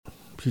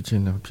ဖြစ်ချ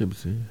င်တာဖြစ်ပါ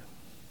စေ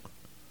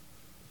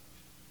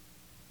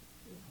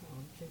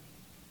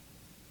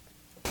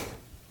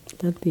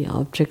Let the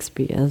objects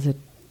be as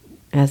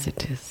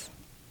it is.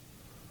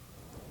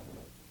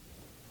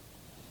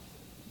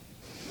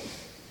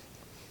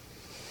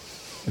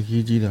 အ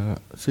ရေးကြီးတာက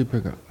စိတ်ဘ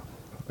က်က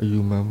အယူ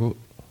မှန်ဖို့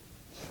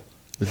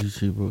တတိ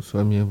ရှိဖို့စွ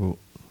မ်းမြဲဖို့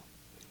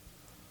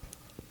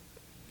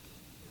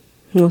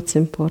What's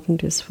important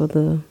is for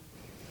the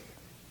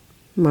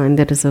mind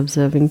that is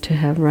observing to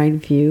have right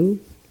view,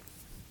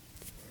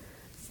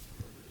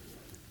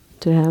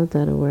 to have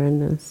that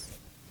awareness,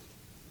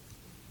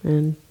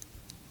 and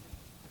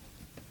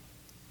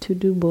to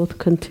do both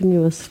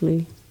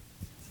continuously.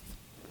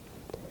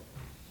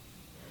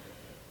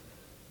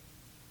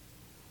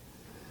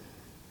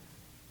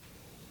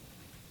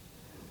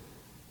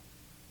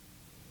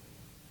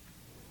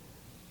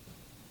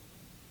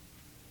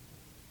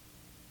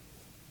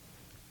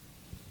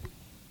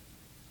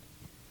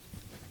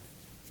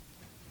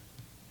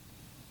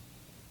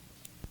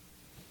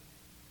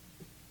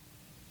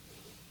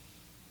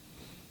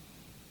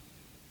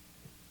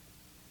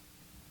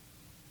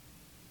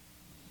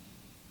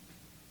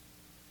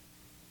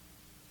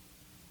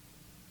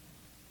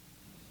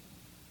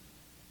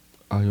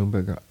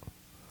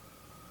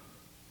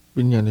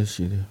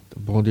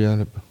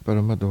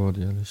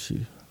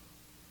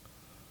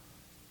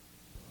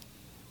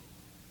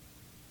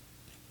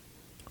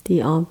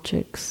 The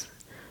objects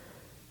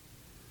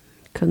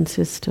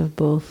consist of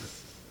both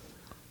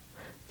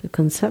the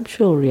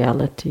conceptual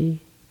reality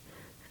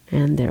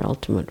and their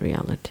ultimate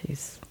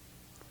realities.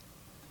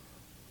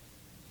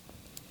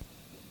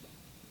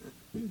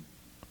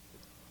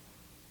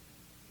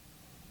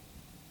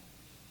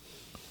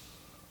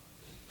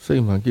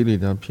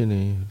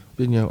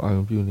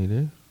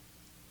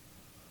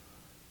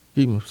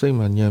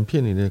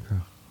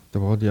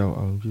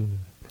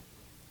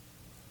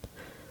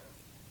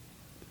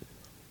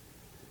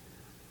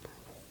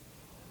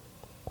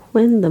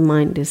 When the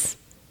mind is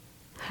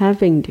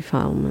having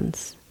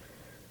defilements,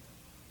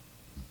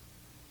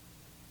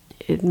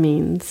 it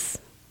means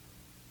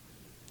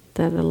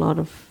that a lot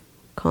of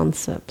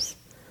concepts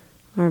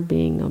are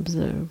being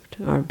observed,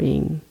 are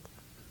being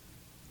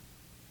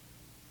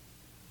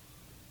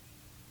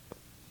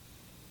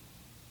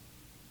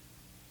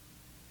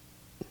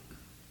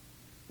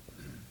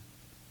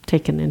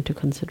taken into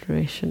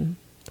consideration.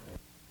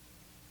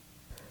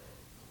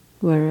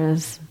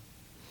 Whereas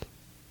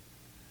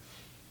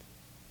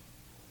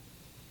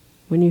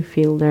when you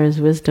feel there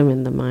is wisdom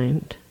in the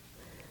mind,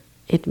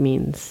 it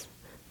means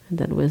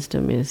that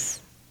wisdom is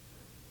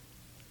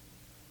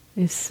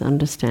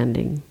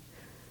understanding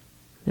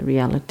the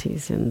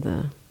realities in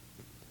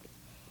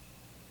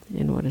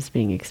what is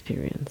being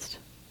experienced.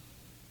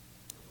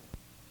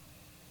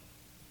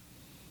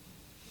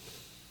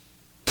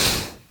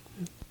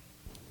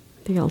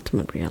 The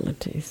ultimate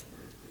realities,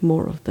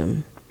 more of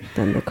them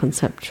than the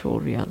conceptual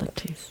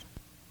realities.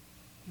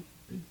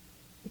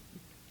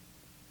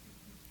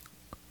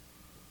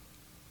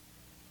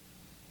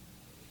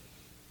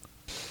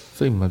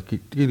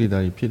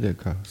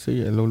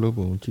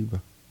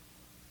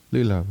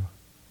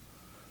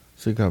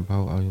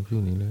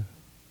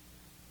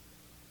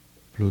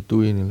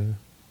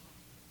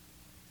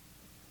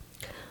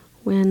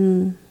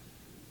 When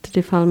the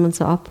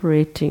defilements are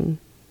operating,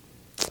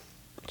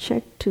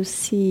 check to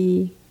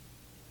see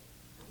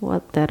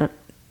what that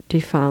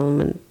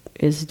defilement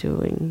is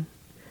doing.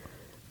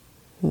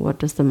 What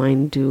does the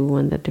mind do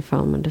when the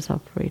defilement is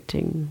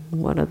operating?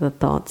 What are the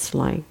thoughts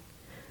like?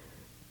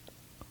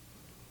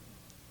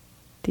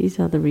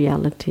 These are the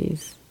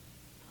realities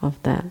of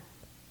that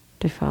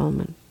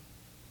defilement.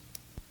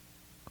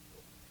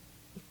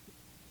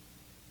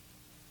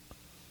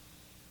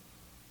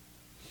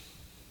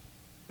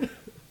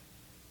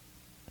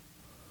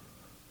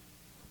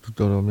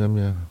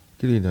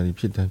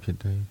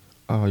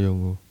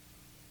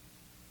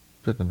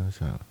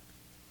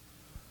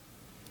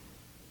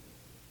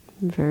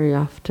 Very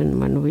often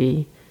when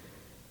we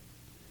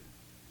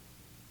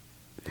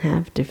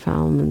have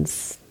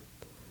defilements,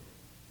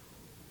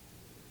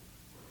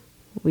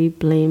 we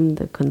blame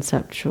the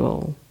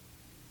conceptual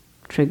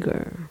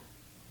trigger,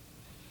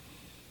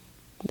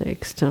 the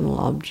external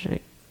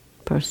object,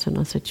 person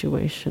or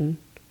situation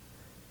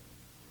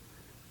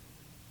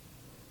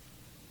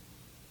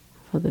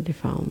for the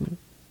defilement.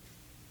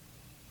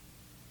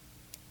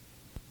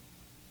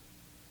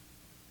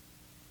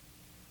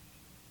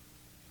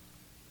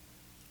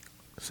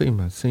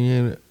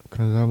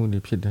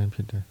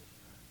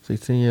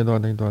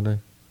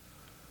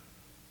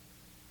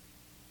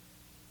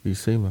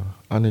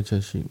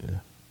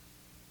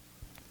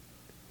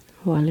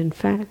 While in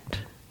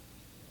fact,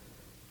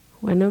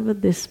 whenever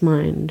this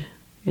mind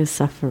is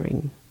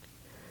suffering,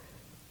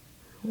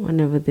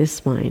 whenever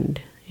this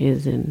mind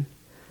is in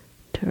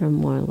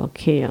turmoil or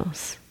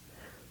chaos,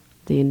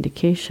 the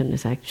indication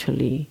is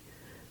actually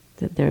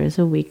that there is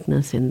a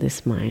weakness in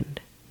this mind.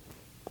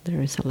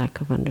 There is a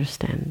lack of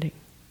understanding.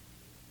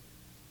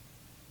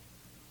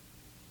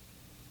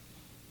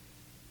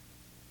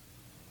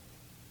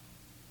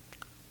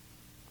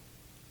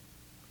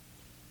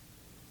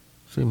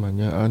 စိတ်မှာ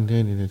ညာအားန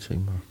ည်းနေတဲ့ချိ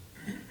န်မှာ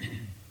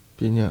ပ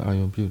ညာအာ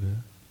ရုံပြုတယ်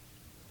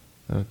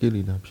အဲကိ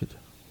လေသာဖြစ်တ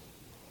ယ်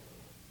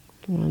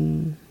When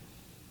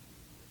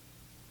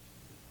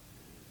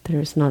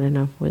there is not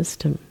enough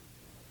wisdom,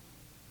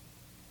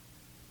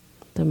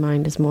 the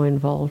mind is more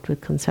involved with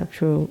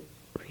conceptual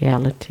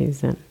realities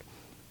and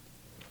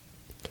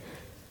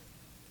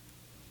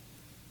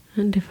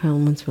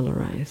defilements will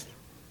arise.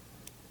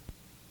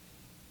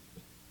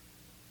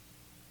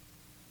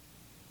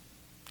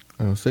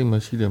 စိတ်မှာ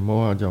ရှိတဲ့မော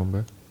ဟအကြောင်း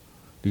ပဲ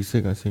ဒီစိ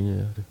တ်ကဆင်းရဲ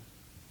ရတယ်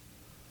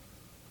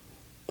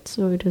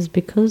So it is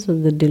because of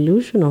the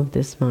delusion of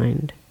this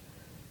mind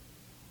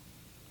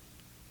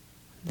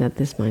that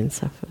this mind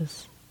suffers.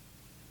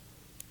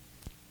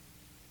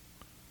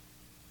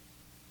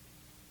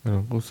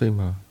 ကိုယ်စိတ်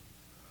မှာ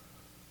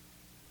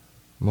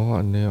မောဟ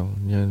နဲ့အောင်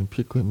ဉာဏ်ဖြ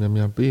စ်ခွင့်များ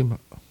များပေးမှ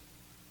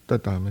တ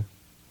တ်တာမယ်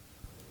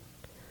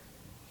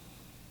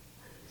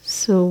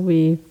So we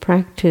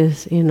practice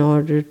in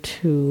order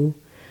to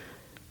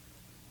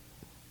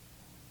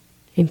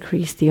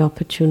increase the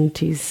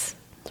opportunities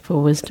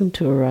for wisdom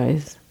to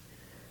arise,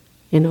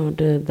 in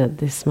order that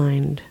this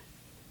mind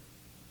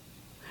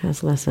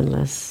has less and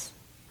less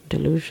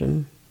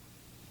delusion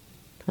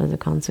as a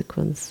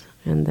consequence,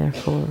 and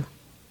therefore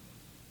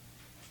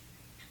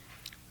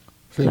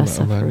less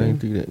suffering.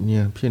 တည်တဲ့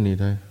ဉာဏ်ဖြစ်နေ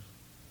တိုင်း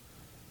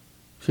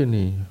ဖြစ်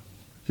နေ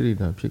ကိလေ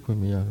သာဖြစ်ခွင့်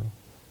မရတော့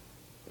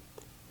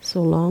So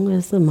long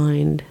as the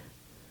mind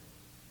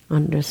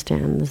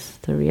understands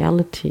the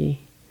reality,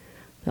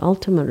 the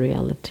ultimate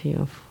reality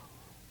of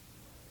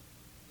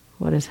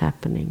what is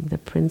happening, the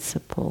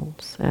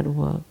principles at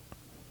work,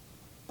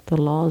 the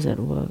laws at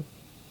work,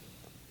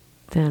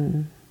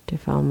 then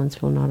defilements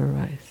will not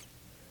arise.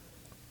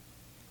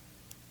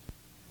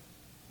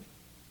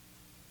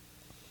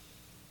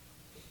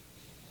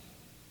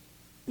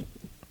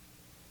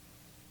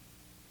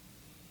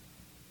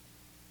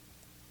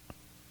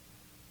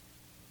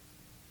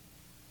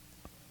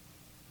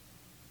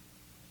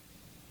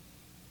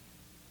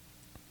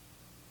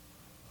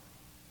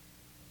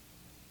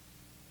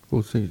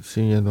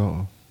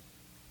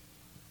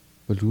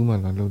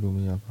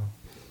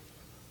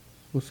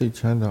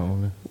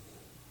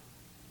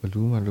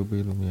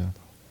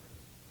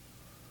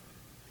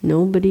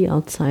 Nobody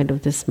outside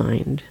of this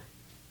mind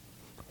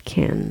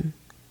can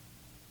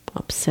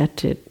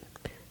upset it,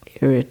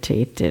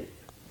 irritate it,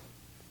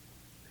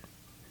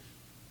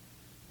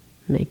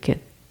 make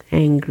it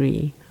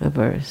angry,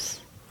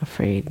 averse,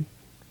 afraid,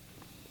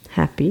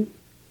 happy,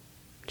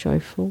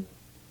 joyful,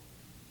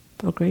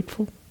 or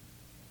grateful.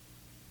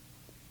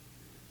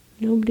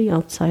 Nobody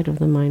outside of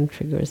the mind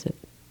triggers it.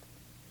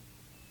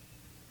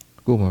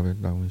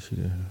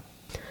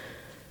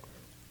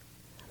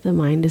 The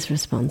mind is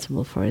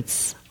responsible for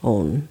its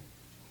own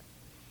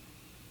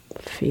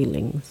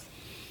feelings,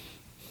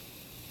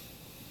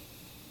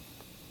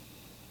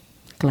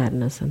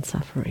 gladness and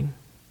suffering.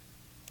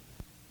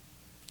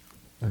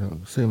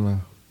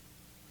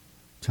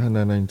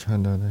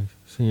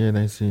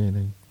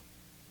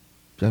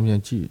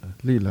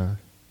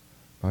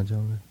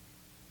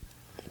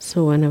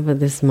 So whenever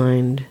this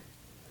mind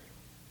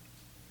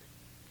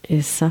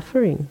is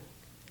suffering,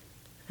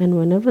 and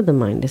whenever the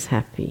mind is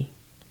happy,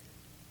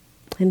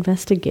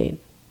 investigate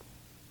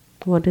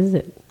what is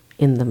it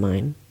in the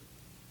mind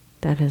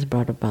that has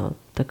brought about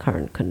the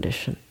current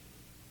condition.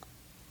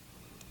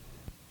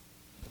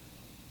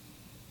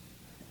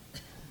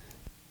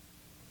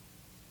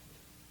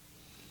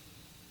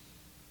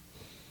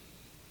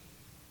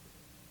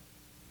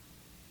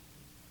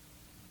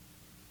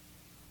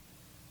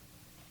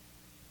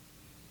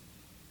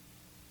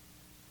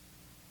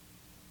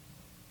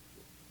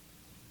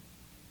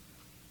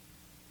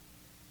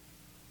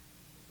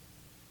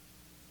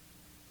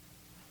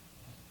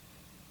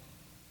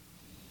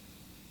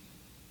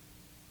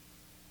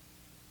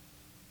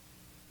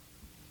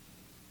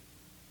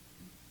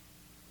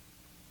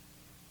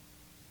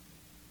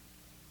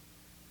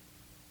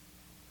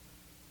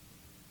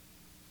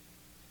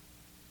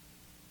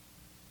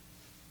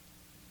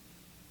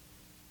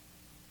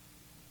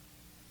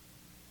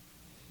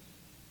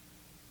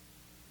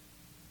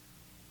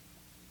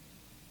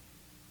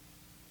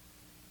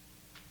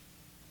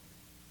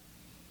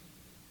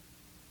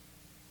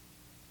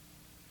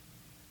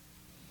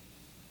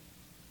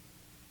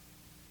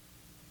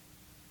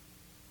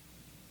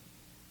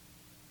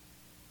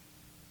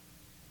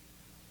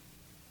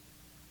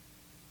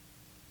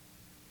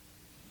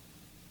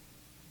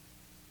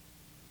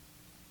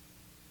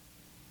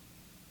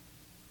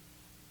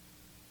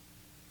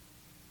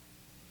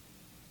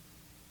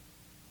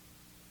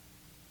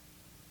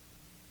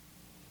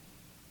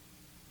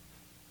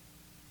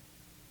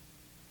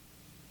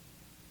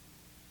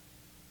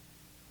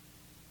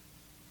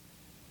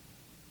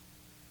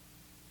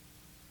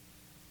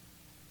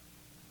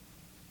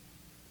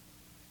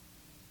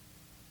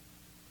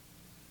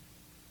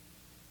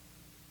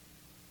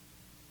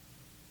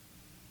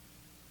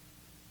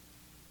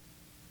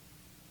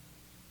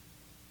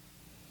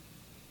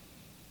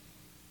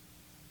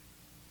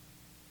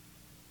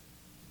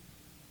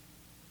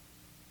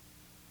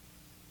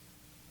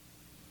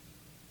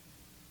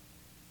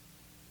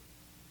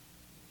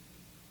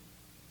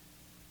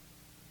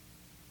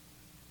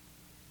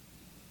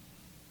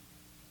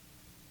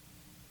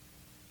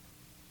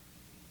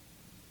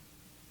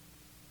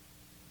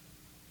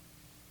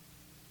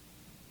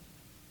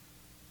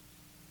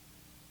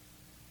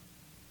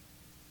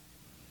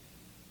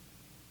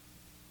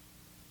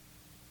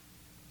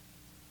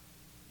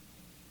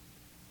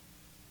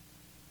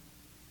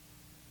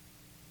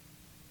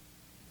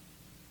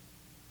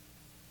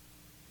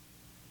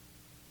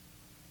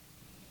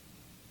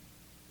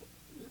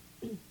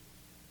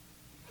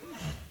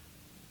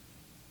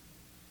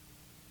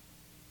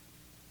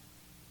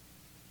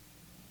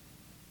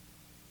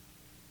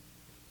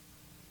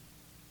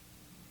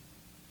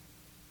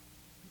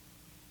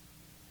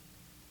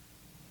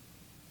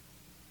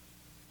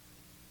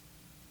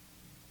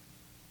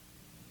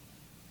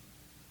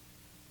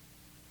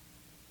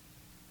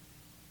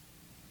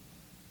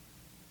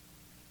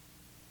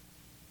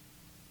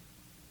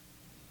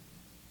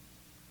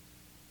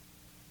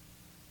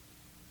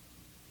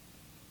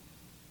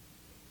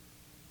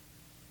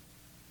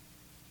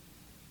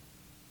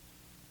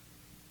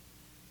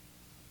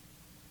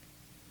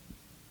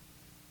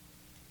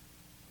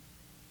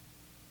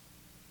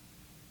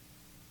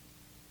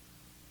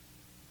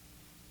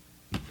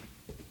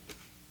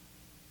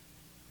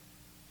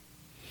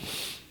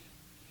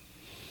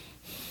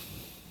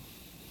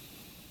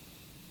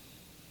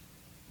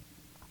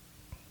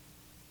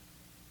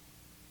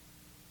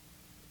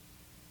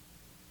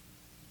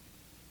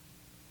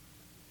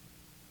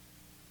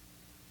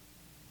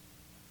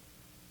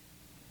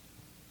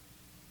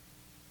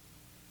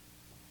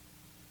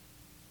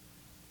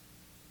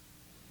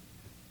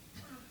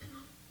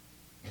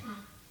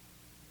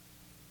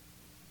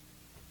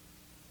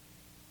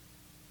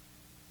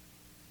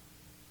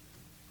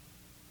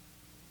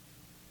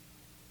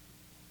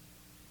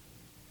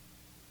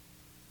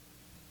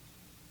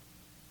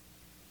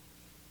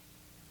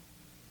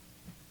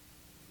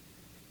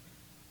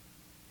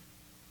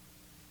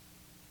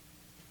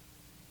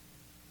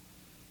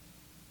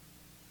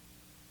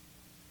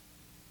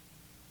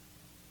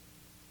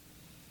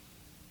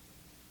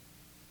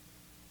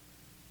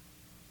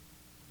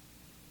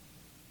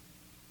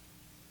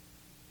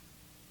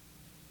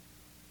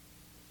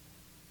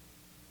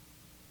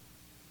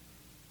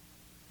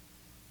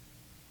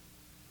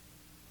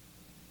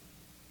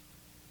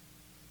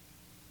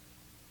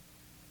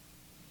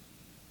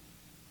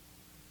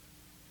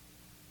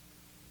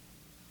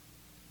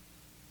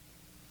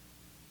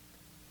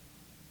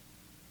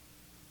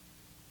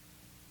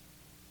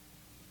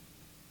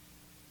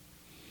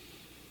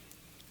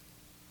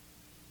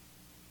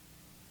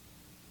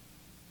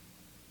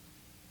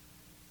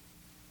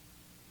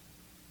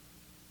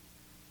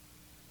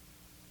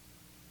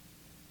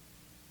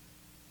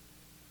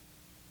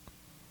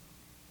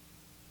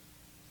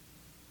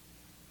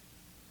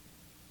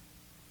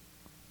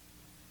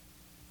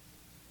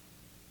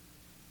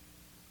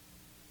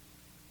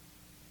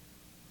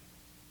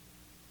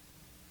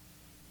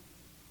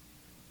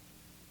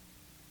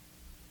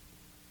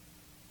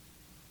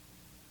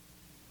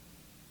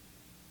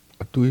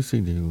 တွေးစိ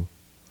တ်တွေကို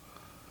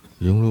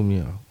ယုံလို့မ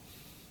ရအောင်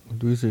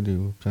တွေးစိတ်တွေ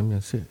ကိုပြန်ပြ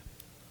န်စစ်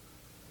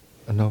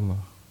အနောက်မှာ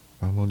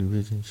ဘာ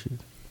motivation ရှိ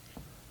တယ်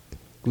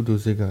ကုသို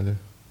လ်စိတ်ကလ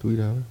ည်းတွေး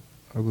တာပဲ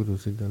အကုသို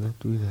လ်စိတ်ကလည်း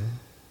တွေးတာ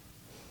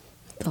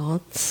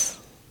Thoughts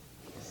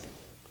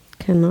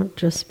cannot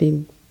just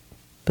be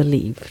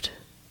believed.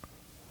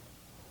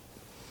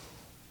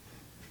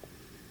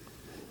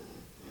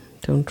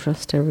 Don't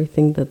trust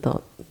everything the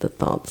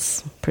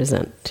thoughts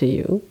present to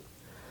you.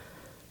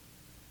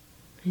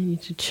 You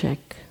need to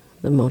check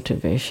the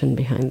motivation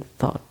behind the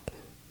thought.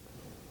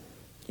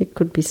 It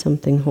could be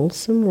something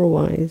wholesome or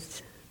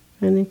wise,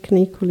 and it can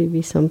equally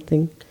be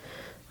something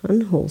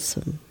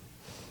unwholesome.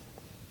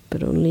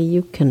 But only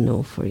you can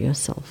know for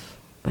yourself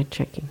by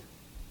checking.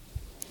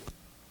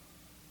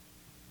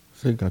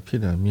 စိတ်ကဖြ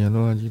စ်တာမြန်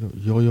တော့ကြီး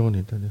တော့ရော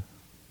နေတတ်တယ်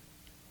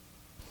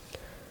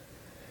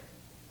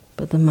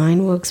But the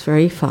mind works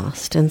very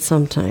fast, and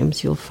sometimes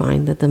you'll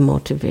find that the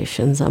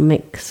motivations are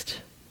mixed,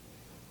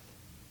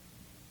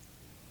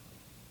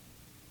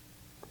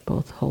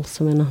 both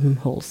wholesome and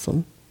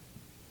unwholesome,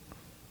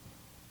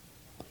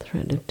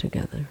 threaded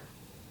together.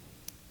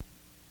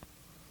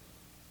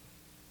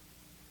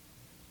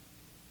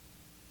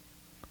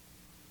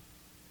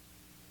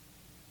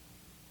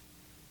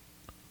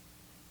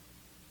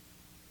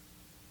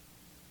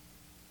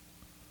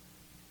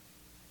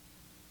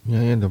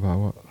 Nya yen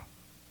tabawa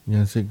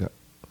nya sick ka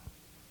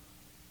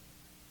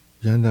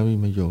yan ta mi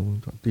ma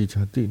yong ti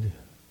cha ti de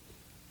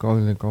kaw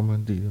yin le kaw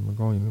man ti de ma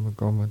kaw yin le ma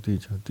kaw man ti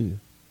cha ti de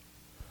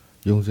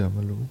yong sia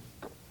ma lo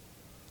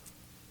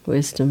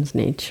Wisdom's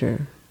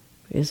nature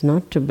is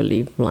not to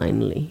believe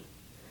blindly,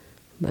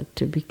 but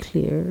to be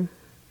clear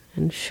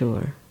and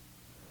sure.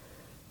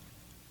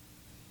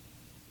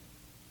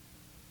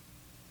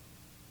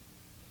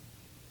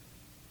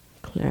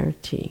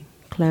 Clarity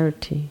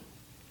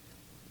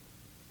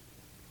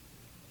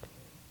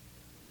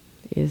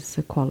is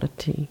the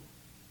quality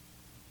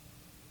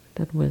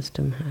that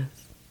wisdom has.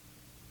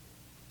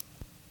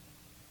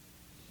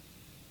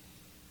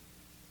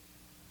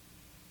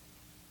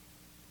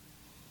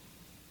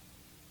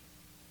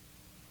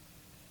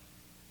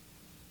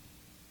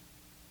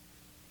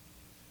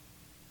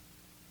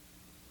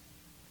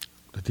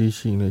 Tati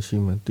shi le shi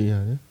ma ti ya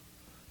de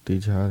ti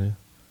cha de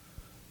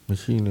ma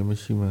shi le ma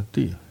shi ma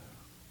ti ya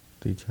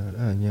ti cha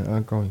a nya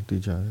a kaw yin ti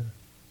cha de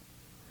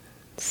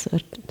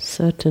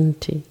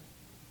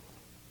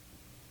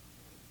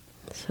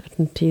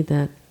Certainty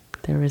that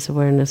there is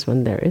awareness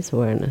when there is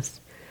awareness,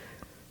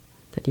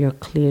 that you're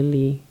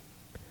clearly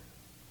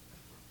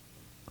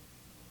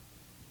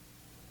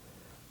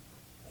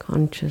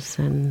conscious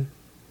and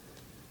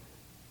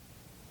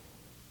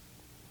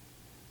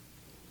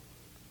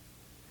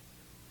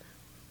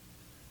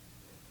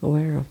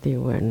aware of the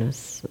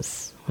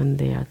awarenesses when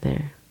they are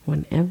there,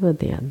 whenever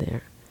they are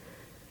there.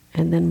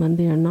 And then when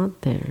they are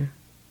not there,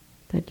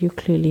 that you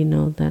clearly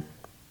know that,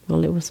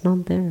 well, it was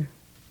not there.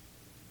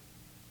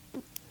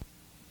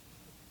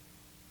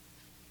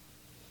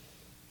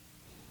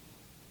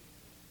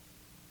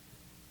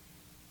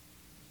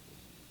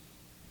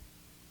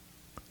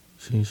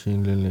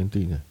 Shin len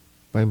ti de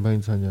pai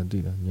cha cha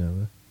ti da nya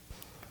ba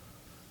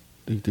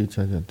ti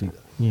cha cha ti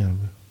nya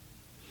ba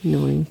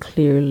Knowing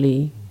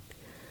clearly,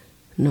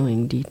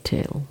 knowing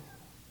detail,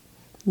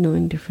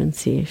 knowing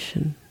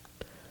differentiation,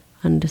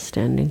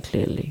 understanding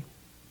clearly.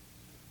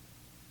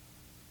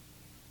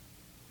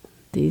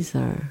 These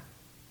are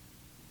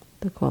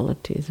the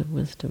qualities of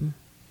wisdom.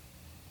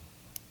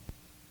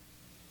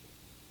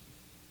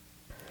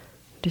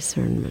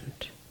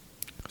 Discernment.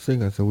 စိတ်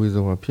ကစဝေး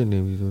စောဖြစ်နေ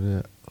ပြီဆို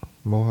တော့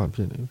မောဟဖြ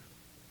စ်နေပြီ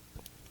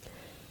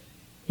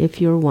If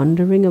you're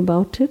wondering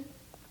about it,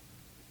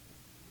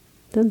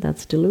 then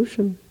that's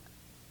delusion,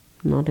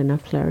 not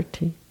enough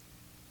clarity.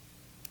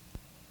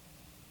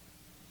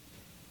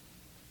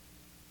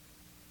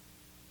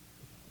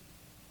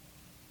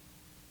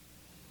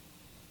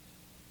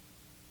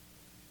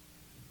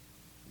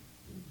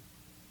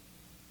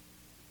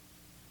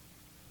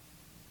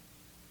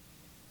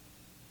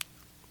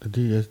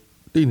 Tati ya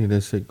tiနေ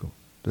တဲ့စိတ်ကို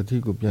တတိ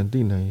ကိုပြန်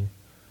သိနိုင်ရင်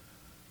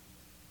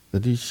တ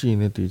တိရှိ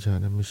နေတည်ချ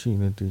တယ်မရှိ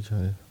နေတည်ချ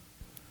တယ်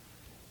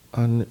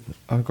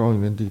အားကောင်း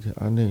ရင်တည်တယ်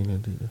အားနေရ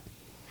င်တည်တယ်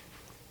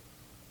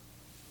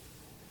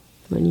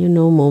When you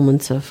know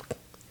moments of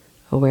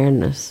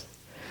awareness,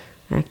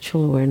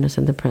 actual awareness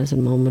in the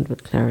present moment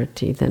with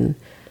clarity, then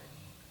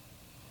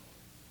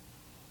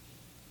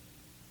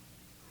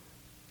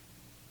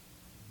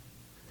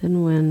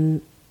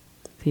when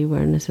the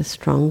awareness is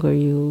stronger,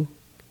 you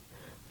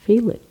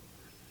feel it,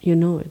 you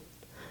know it.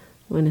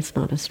 When it's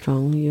not as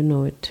strong, you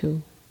know it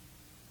too.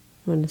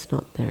 When it's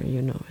not there,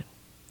 you know it.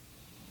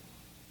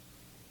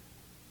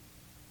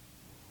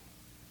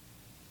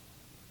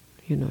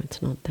 You know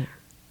it's not there.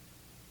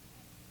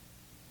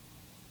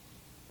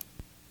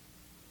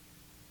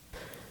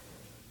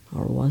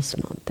 Or was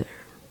not there.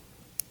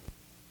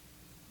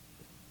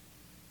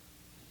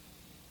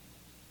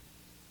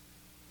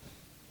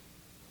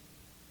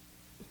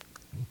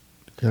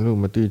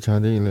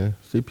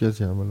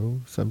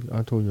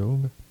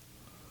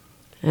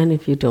 And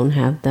if you don't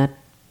have that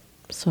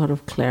sort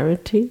of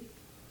clarity,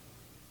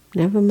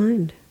 never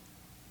mind.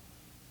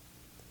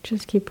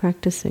 Just keep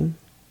practicing.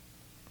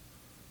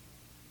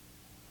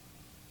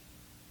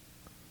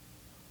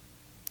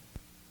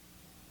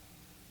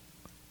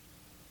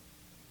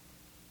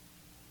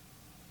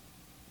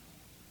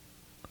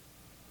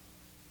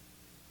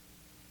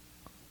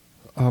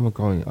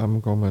 I'm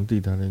going man ti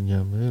ta le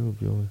nyam me lo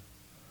pyo me.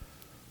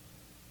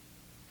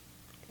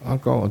 A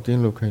kaung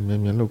atin lo khain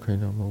myan lo khain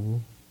na ma bu.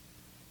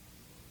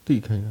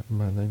 Ti khain na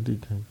man nain ti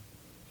khain.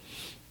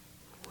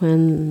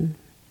 When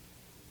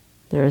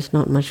there is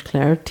not much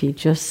clarity,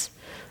 just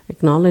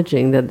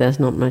acknowledging that there's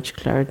not much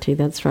clarity,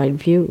 that's right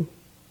view.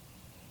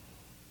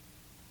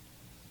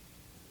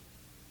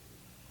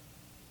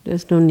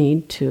 There's no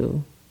need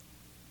to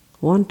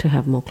want to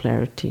have more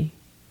clarity.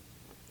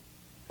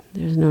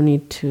 There's no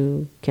need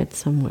to get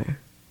somewhere.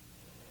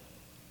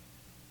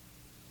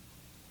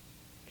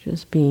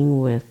 Just being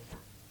with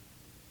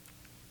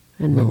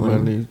and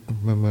knowing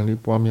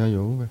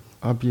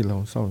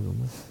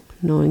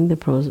the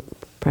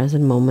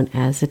present moment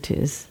as it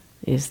is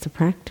the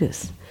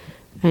practice.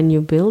 And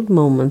you build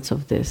moments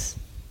of this,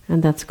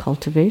 and that's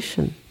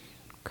cultivation.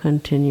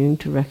 Continuing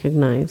to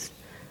recognize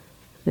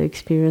the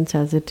experience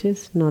as it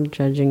is, not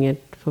judging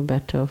it for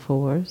better or for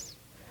worse,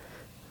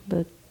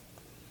 but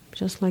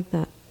just like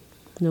that.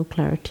 No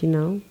clarity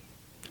now.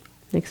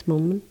 Next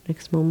moment,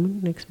 next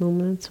moment, next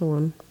moment, and so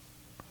on.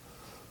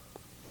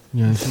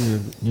 ဉာဏ်ရှိ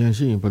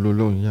ရင်ဘယ်လို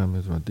လုပ်ရင်ရမ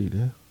ယ်ဆိုတာသိတ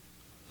ယ်။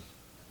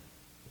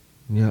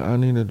ဉာဏ်အား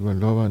နည်းတဲ့သူက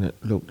လောဘနဲ့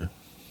လုပ်တယ်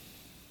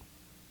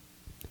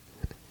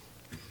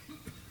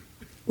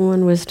When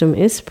wisdom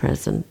is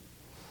present,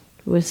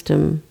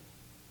 wisdom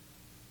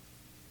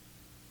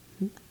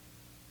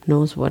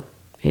knows what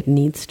it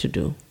needs to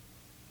do.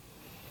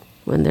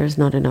 When there's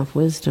not enough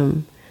wisdom,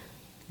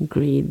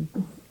 greed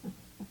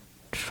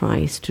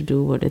tries to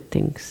do what it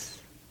thinks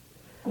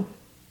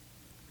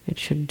it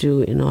should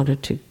do in order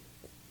to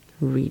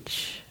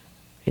reach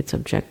its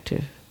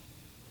objective.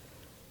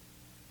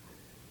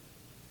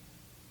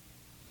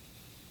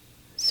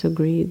 So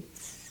greed.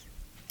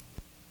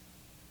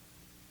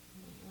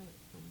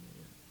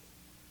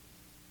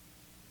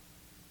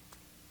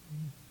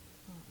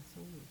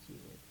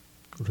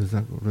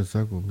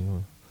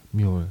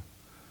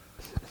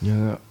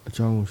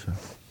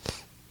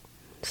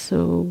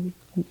 So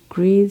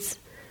greed's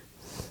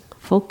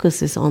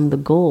focus is on the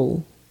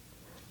goal,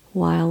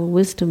 while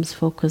wisdom's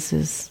focus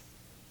is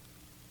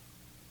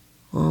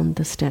on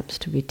the steps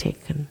to be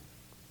taken.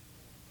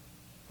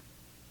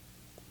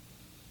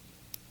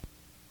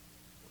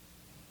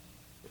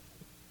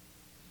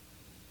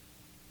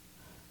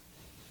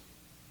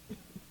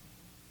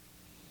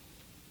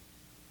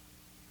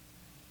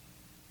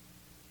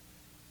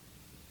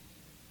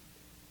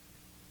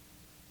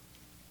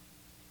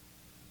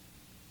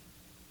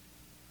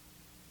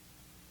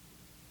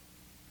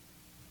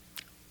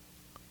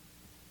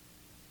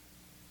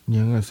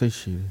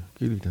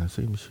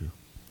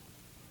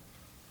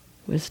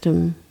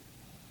 Wisdom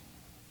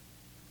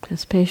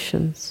has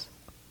patience.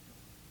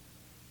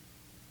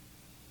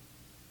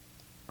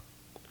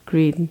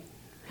 Greed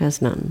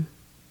has none.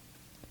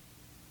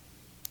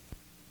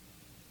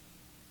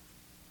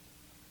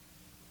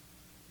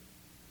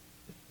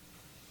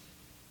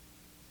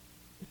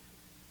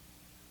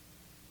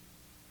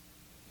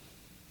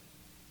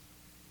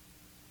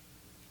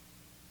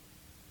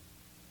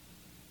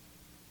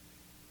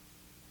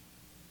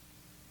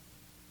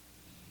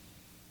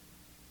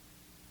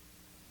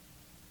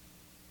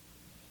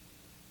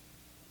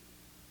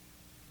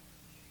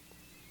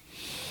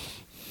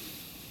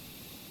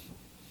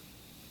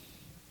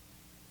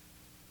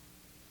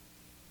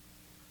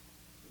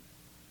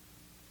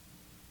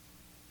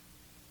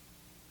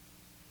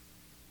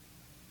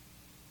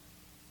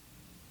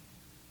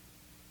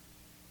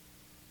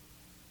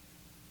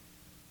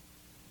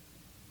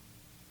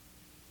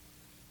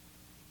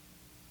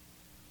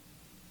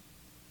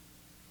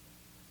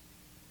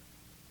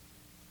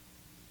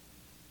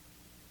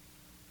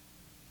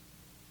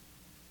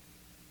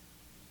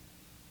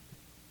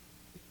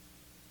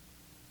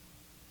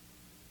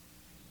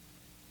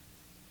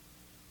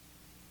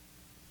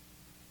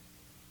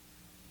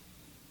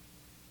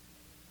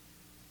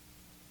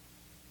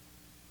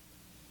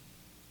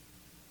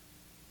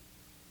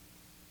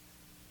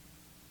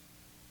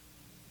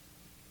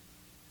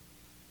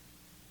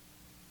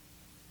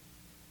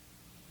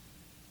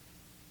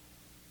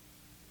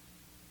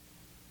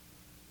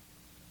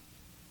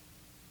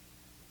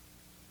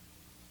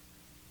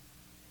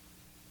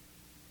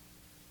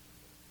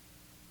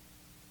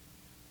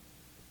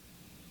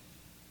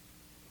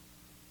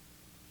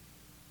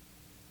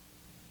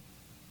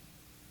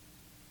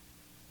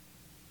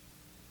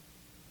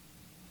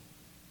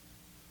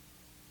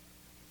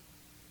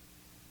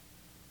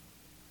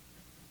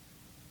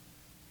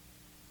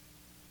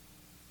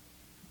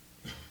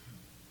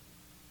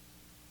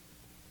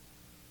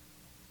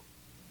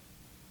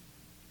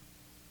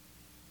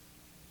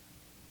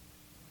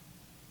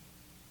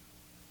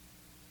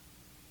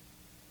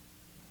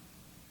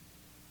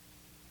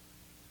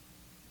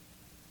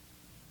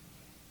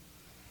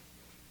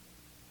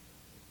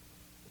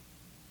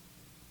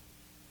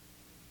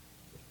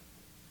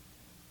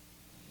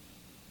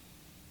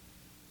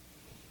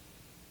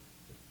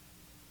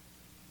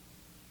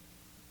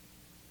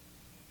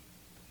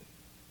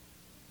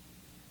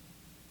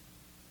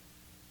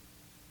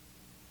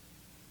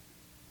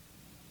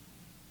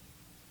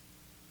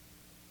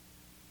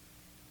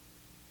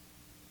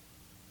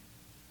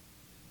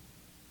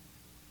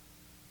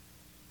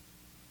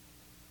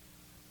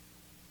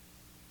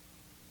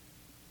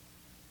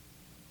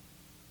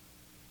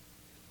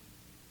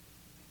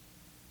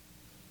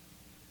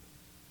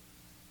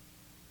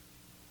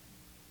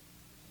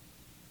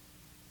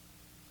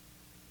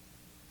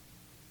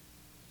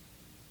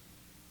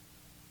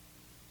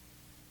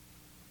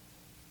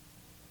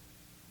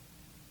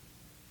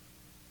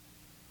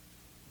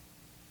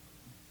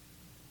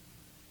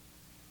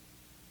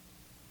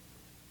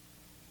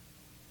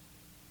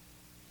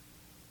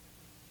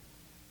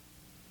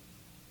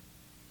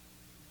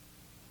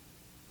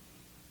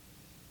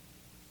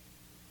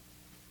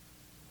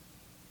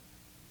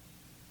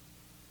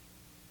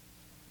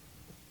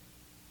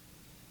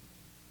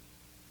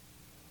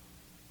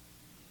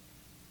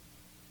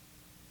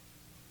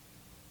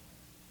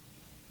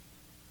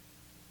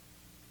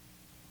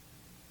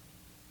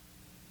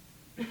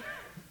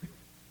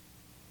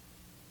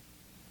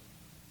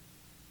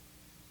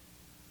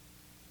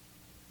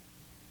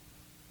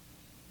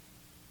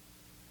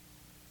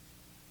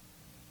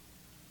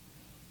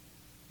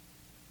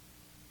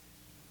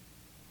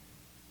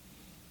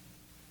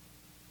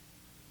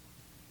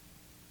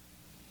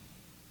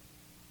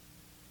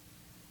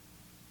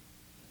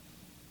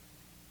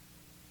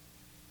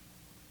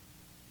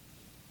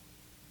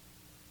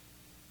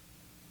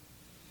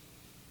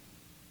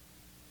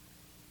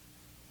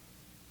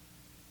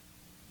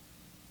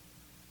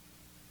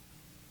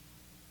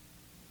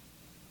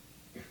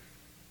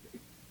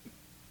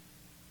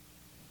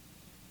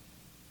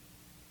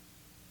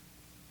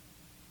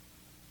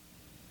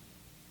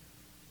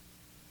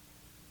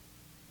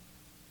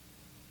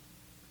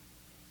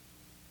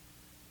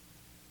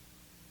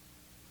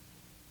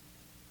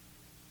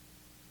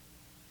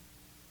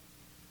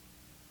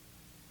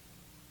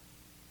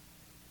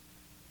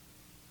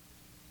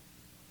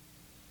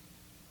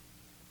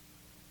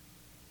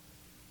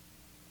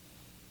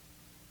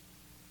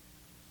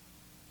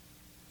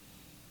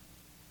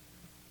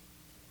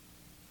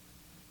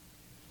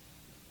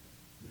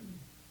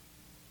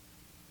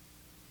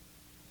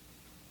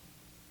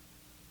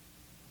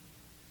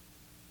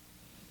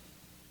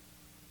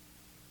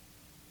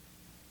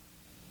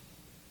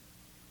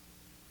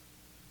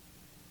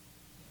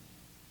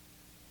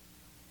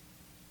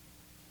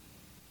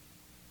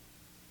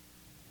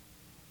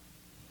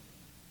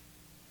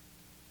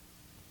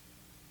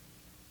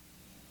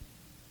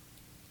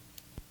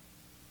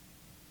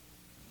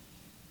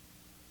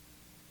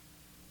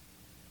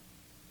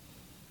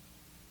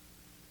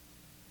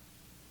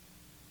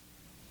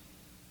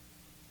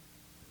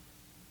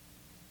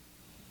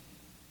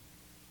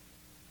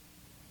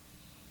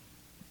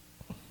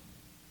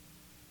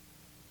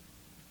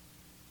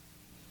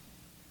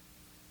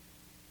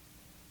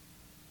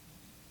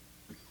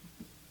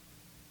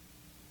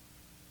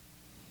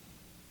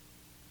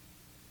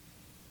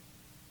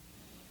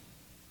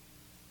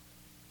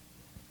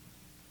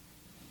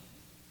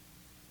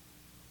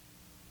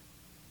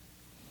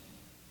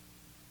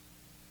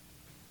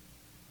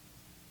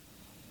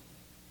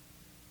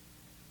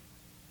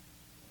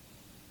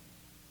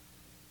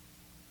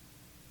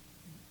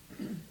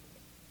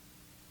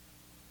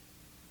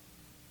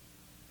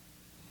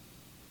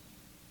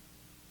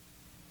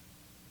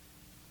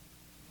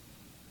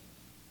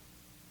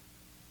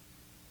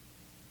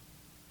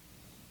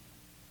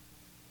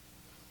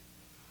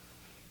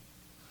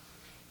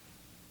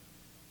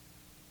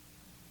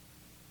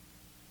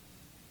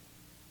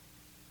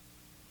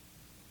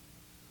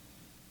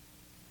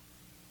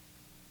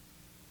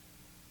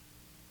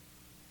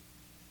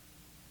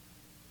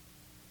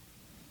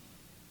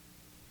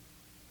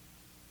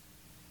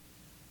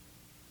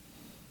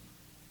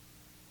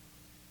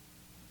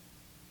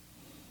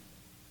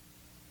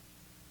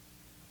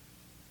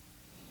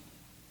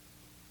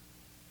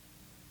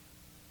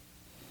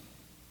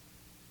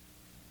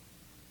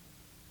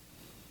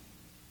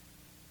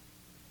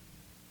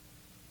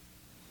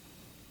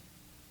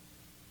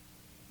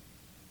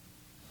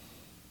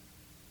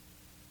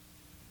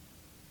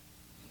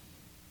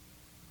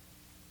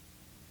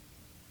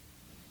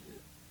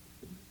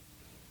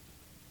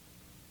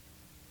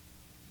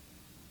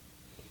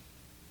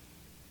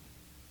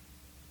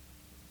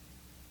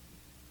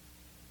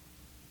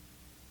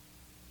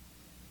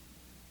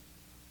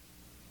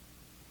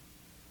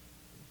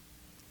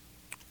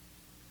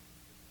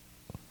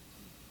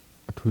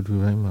 ထူထူ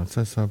တိုင်းမှာဆ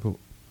က်စားဖို့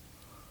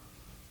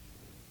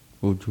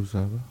ပို့ကြိုး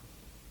စားပါ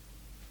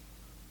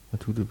အ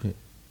ထူးသဖြင့်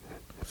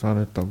စား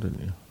တဲ့တောက်တဲ့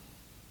နေရာ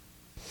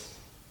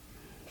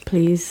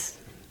Please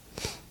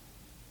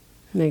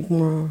make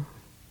more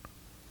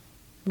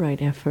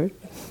right effort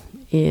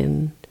in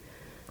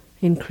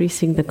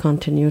increasing the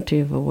continuity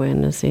of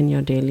awareness in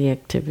your daily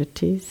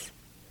activities,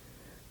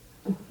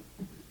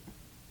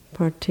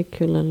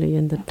 particularly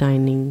in the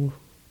dining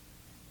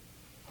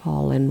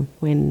hall and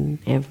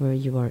whenever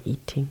you are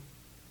eating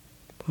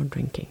or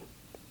drinking.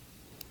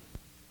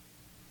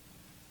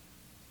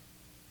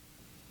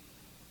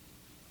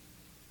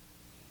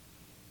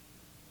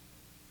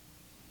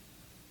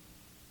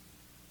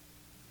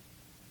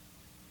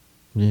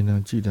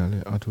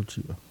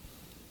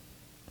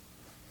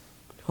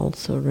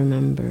 Also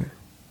remember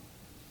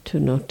to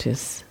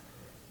notice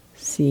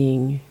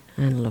seeing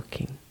and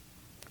looking,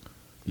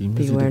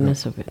 the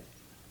awareness of it.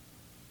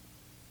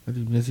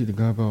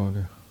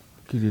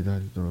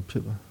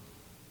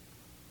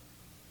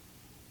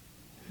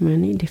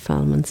 Many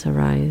defilements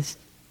arise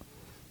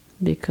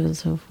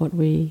because of what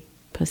we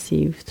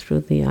perceive through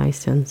the eye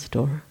sense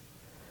door.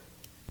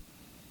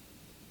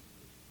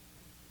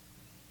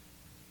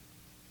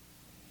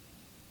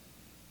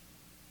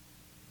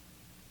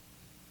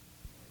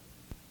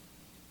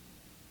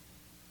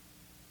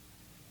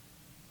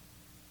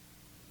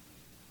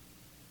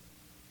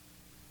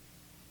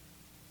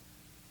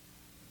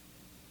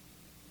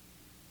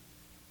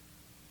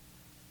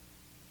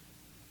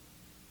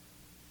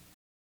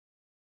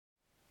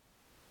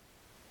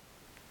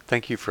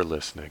 Thank you for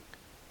listening.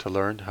 To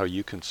learn how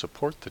you can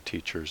support the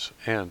teachers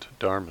and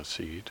Dharma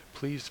Seed,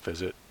 please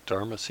visit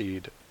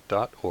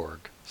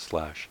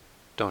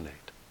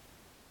dharmaseed.org/donate.